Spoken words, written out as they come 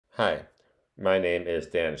Hi, my name is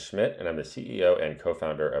Dan Schmidt, and I'm the CEO and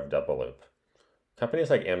co-founder of DoubleLoop.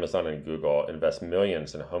 Companies like Amazon and Google invest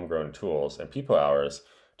millions in homegrown tools and people hours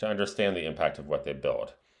to understand the impact of what they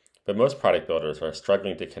build. But most product builders are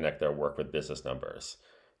struggling to connect their work with business numbers.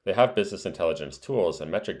 They have business intelligence tools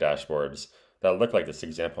and metric dashboards that look like this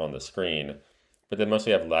example on the screen, but they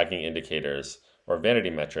mostly have lagging indicators or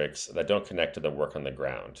vanity metrics that don't connect to the work on the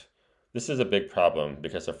ground. This is a big problem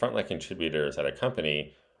because the frontline contributors at a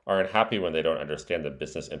company are unhappy when they don't understand the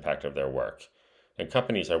business impact of their work, and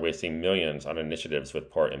companies are wasting millions on initiatives with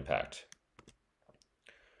poor impact.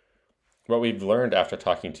 What we've learned after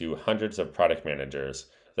talking to hundreds of product managers is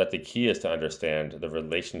that the key is to understand the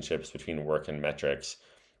relationships between work and metrics,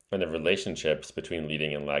 and the relationships between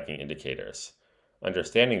leading and lagging indicators.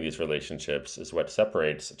 Understanding these relationships is what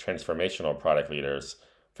separates transformational product leaders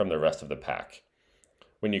from the rest of the pack.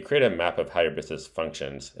 When you create a map of how your business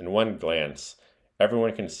functions, in one glance,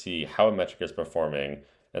 everyone can see how a metric is performing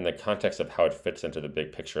and the context of how it fits into the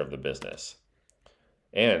big picture of the business.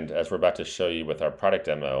 And as we're about to show you with our product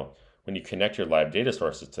demo, when you connect your live data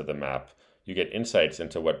sources to the map, you get insights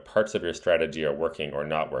into what parts of your strategy are working or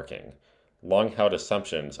not working. Long-held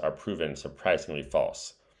assumptions are proven surprisingly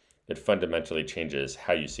false. It fundamentally changes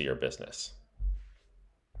how you see your business.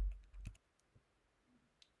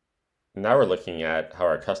 Now we're looking at how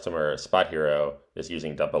our customer, SpotHero, is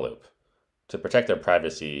using DoubleLoop. To protect their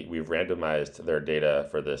privacy, we've randomized their data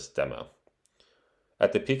for this demo.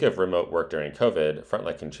 At the peak of remote work during COVID,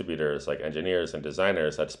 frontline contributors like engineers and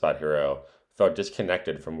designers at SpotHero felt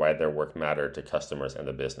disconnected from why their work mattered to customers and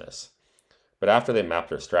the business. But after they mapped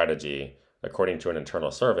their strategy, according to an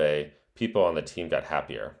internal survey, people on the team got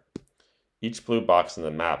happier. Each blue box in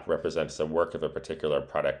the map represents the work of a particular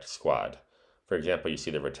product squad. For example, you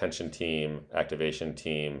see the retention team, activation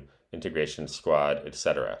team, integration squad,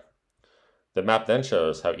 etc. The map then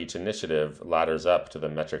shows how each initiative ladders up to the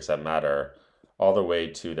metrics that matter, all the way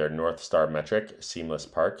to their North Star metric, seamless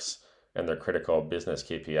parks, and their critical business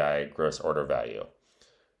KPI, gross order value.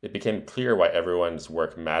 It became clear why everyone's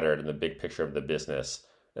work mattered in the big picture of the business,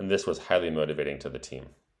 and this was highly motivating to the team.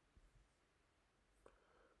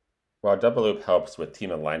 While DoubleLoop helps with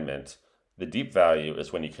team alignment, the deep value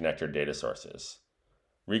is when you connect your data sources.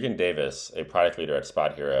 Regan Davis, a product leader at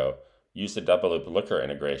SpotHero, used the DoubleLoop Looker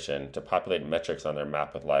integration to populate metrics on their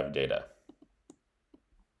map with live data.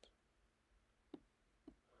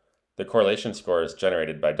 The correlation scores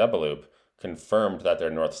generated by DoubleLoop confirmed that their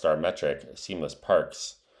North Star metric, seamless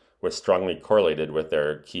parks, was strongly correlated with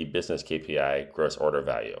their key business KPI, gross order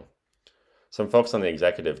value. Some folks on the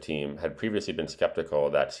executive team had previously been skeptical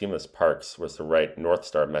that seamless parks was the right North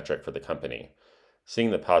Star metric for the company.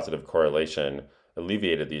 Seeing the positive correlation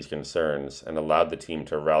alleviated these concerns and allowed the team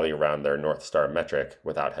to rally around their North Star metric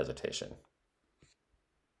without hesitation.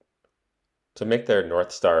 To make their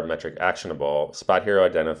North Star metric actionable, SpotHero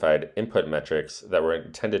identified input metrics that were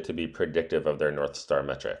intended to be predictive of their North Star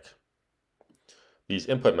metric. These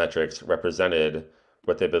input metrics represented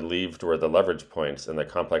what they believed were the leverage points in the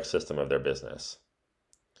complex system of their business.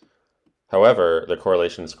 However, the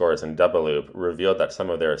correlation scores in DoubleLoop revealed that some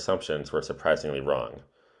of their assumptions were surprisingly wrong.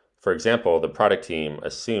 For example, the product team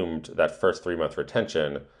assumed that first 3-month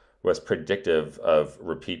retention was predictive of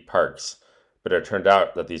repeat parks, but it turned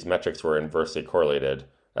out that these metrics were inversely correlated,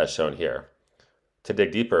 as shown here. To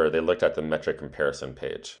dig deeper, they looked at the metric comparison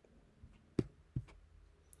page.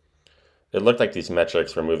 It looked like these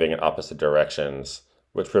metrics were moving in opposite directions,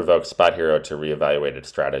 which provoked SpotHero to reevaluate its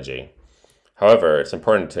strategy. However, it's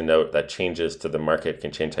important to note that changes to the market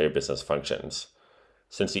can change how your business functions.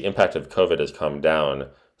 Since the impact of COVID has calmed down,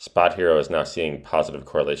 SpotHero is now seeing positive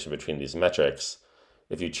correlation between these metrics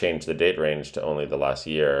if you change the date range to only the last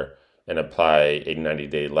year and apply a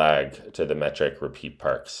 90-day lag to the metric repeat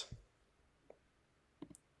parks.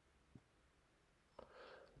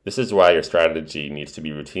 This is why your strategy needs to be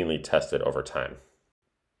routinely tested over time.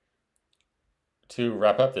 To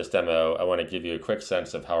wrap up this demo, I want to give you a quick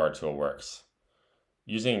sense of how our tool works.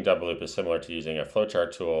 Using DoubleLoop is similar to using a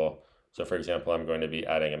flowchart tool. So for example, I'm going to be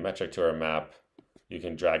adding a metric to our map. You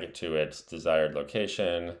can drag it to its desired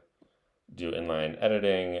location, do inline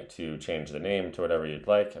editing to change the name to whatever you'd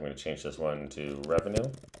like. I'm going to change this one to revenue,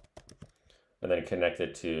 and then connect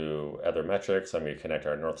it to other metrics. I'm going to connect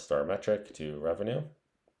our North Star metric to revenue.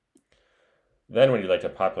 Then when you'd like to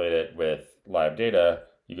populate it with live data,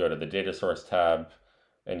 you go to the data source tab,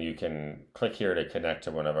 and you can click here to connect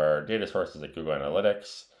to one of our data sources like Google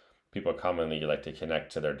Analytics. People commonly like to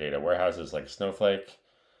connect to their data warehouses like Snowflake.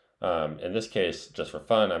 In this case, just for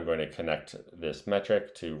fun, I'm going to connect this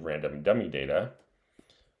metric to random dummy data.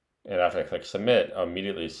 And after I click submit, I'll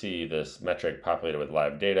immediately see this metric populated with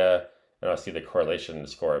live data, and I'll see the correlation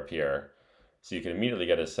score appear. So you can immediately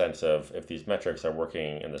get a sense of if these metrics are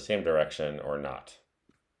working in the same direction or not.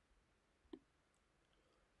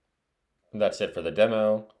 And that's it for the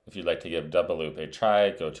demo. If you'd like to give DoubleLoop a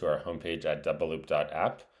try, go to our homepage at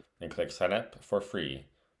doubleloop.app and click sign up for free.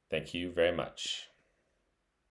 Thank you very much.